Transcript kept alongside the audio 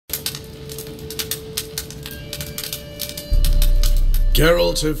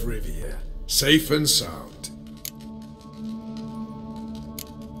Geralt of Rivia, safe and sound.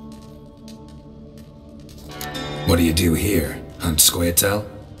 What do you do here? Hunt Scoia'tael?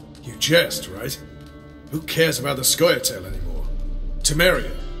 You jest, right? Who cares about the Scoia'tael anymore?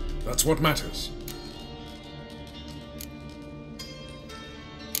 Temeria, that's what matters.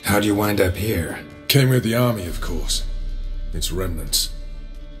 How'd you wind up here? Came with the army, of course. Its remnants.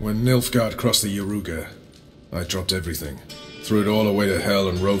 When Nilfgaard crossed the Yaruga, I dropped everything. Threw it all away to hell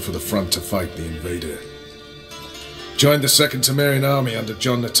and rode for the front to fight the invader. Joined the Second Temerian army under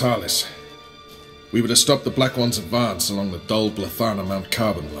John Natalis. We were to stop the Black One's advance along the Dol Blathana Mount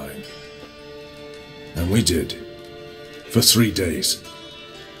Carbon line. And we did. For 3 days.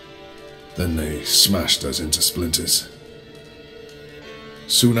 Then they smashed us into splinters.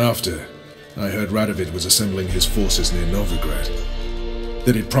 Soon after, I heard Radovid was assembling his forces near Novigrad.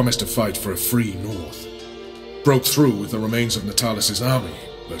 That he'd promised to fight for a free North. Broke through with the remains of Natalis' army,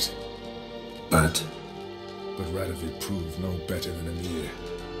 but Radovid proved no better than Emir.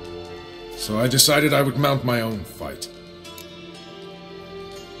 So I decided I would mount my own fight.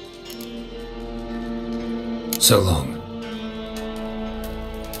 So long.